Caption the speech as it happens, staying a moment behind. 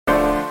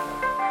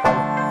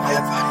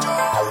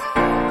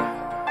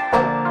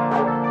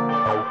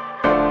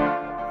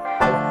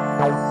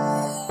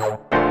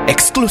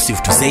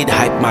Exclusive to Zaid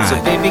Hype Man. So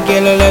baby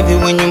girl, I love it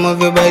when you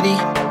move your body.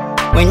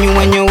 When you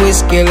want your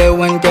waist, girl, I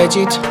want touch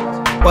it.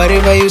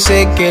 Whatever you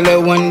say, girl, I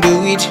want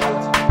do it.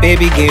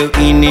 Baby girl,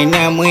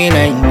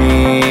 Nhamwela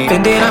ine.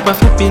 Pendera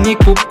pafupi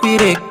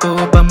nikukwireko,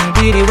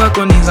 pamubiri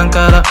wako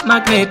nizankala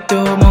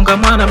magneto. Monga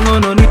mwana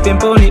mnono ni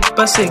temponi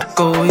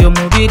paseko, yo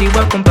mubiri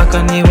wako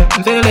mpaka ni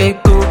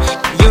umveleko.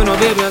 You know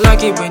baby I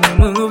like it when you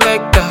move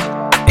like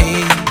that,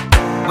 hey.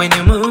 When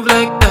you move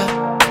like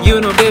that, you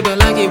know baby I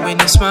like it when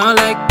you smile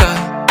like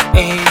that,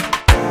 hey.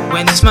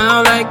 When you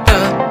smile like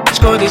that,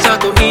 skodi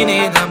zako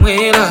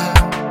Nhamwela,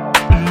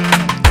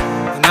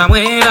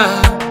 Nhamwela.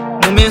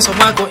 Mumenso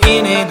mwako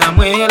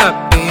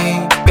Nhamwela,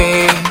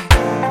 baby,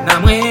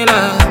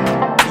 Nhamwela.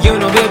 You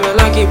know baby I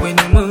like it when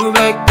you move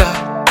like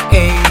that,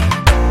 hey.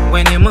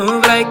 When you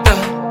move like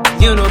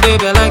that, you know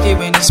baby I like it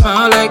when you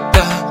smile like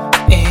that,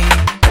 hey.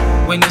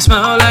 When you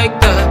smile like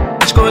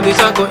that, skodi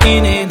zako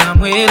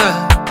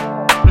Nhamwela,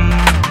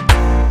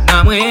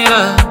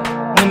 Nhamwela.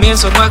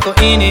 Mumenso mwako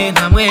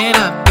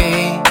Nhamwela,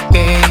 baby,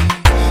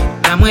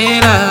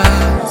 Nhamwela.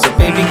 So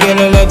baby girl,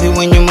 I love it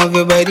when you move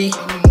your body.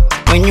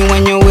 When you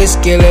want your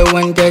waist, girl, I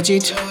want touch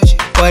it.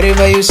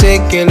 Whatever you say,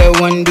 girl, I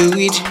want do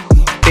it.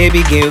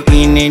 Baby girl,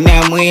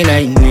 Nhamwela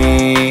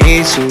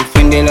ine. So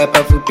fendela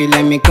pafupi,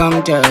 let me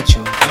come touch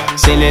you.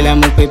 Selela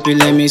mupepi,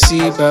 let me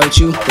see about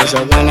you. Cause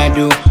I wanna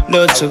do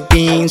lots of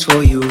things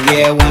for you.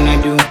 Yeah, I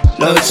wanna do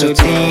lots of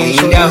things.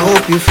 And I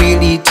hope you feel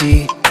it,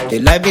 the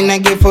loving I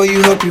get for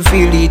you, hope you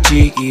feel it,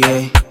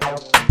 yeah.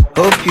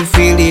 Hope you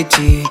feel it,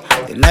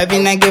 the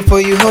loving I get for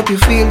you, hope you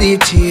feel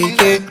it,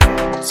 yeah.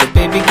 So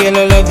baby girl,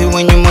 I love it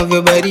when you move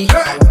your body.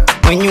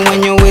 When you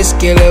want your waist,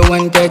 girl, I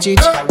want touch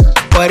it.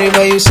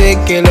 Whatever you say,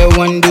 girl, I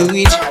want do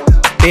it.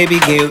 Baby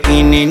girl,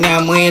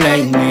 Nhamwela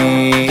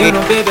ine. You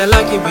know baby I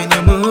like it when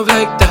you move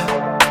like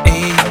that,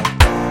 hey.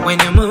 When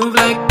you move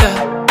like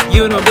that,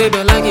 you know baby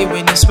I like it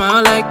when you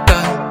smile like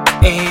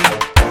that, hey.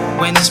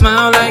 When you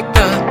smile like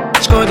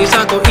that, skodi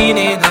zako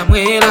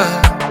Nhamwela,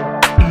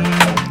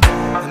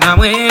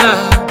 Nhamwela.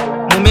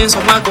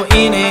 Mumenso mwako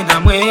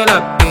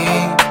Nhamwela,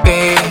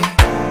 baby,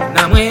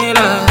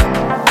 Nhamwela.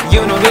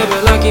 You know baby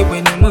I like it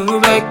when you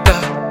move like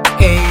that,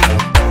 hey.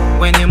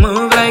 When you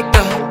move like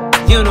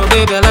that, you know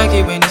baby I like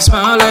it when you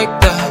smile like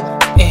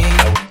that, hey.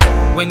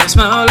 When you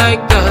smile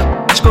like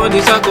that,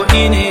 skodi zako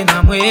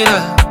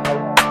Nhamwela,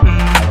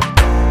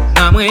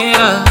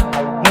 Nhamwela.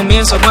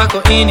 Mumenso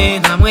mwako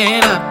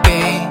Nhamwela,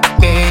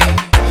 baby,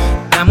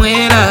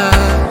 Nhamwela.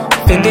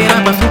 Pendera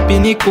pafupi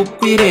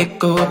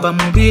nikukwireko,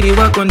 pamubiri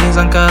wako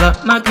nizankala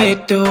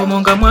magneto.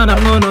 Monga mwana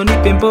mnono ni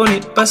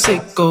temponi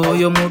paseko,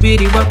 yo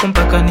mubiri wako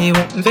mpaka ni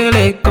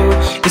umveleko.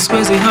 It's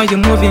crazy how you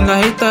moving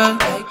like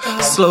that,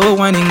 slow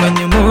whining when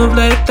you move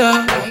like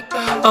that.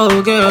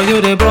 Oh girl,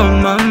 you dey blow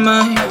my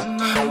mind.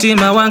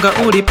 Tima wanga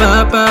uli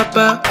pa pa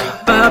pa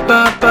pa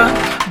pa pa.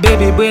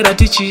 Baby bwera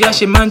tichi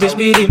yashe manje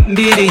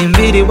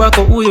mbili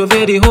wako uyo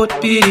very hot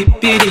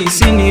piri.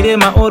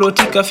 Sinirema oro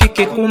tika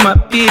fike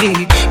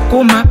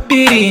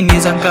kumapiri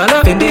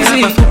nizankala. Pendeza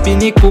pafupi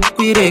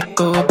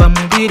nikukwireko,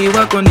 pamubiri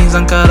wako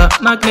nizankala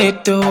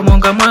magneto.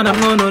 Monga mwana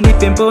mnono ni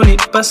temponi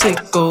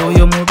paseko,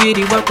 yo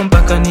mubiri wako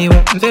mpaka ni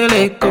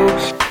umveleko.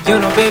 You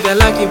know baby I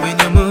like it when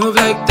you move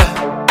like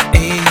that,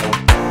 hey.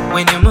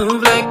 When you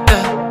move like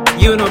that,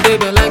 you know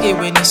baby I like it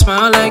when you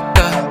smile like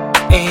that,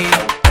 hey.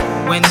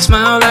 When you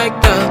smile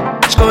like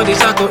that, skodi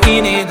zako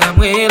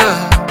Nhamwela,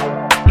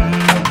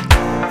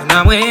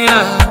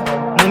 Nhamwela.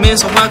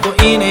 Mumenso mwako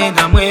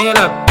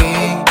Nhamwela,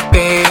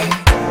 baby,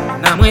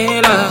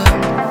 Nhamwela.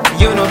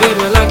 You know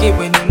baby I like it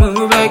when you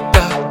move like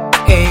that,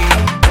 hey.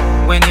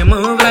 When you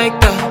move like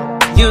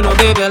that, you know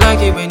baby I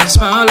like it when you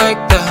smile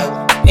like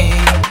that, hey.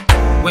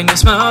 When you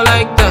smile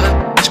like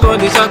that,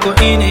 skodi zako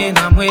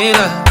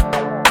Nhamwela,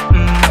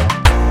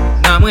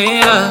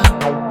 Nhamwela.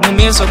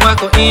 Mumenso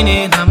mwako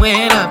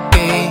Nhamwela,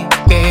 baby,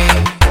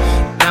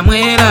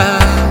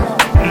 Nhamwela.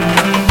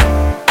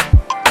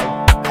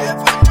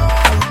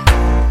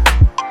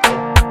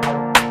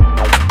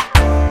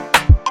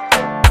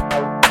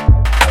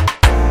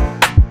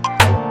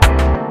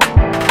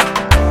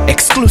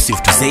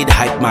 Exclusive to Zaid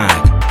Hype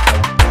Man.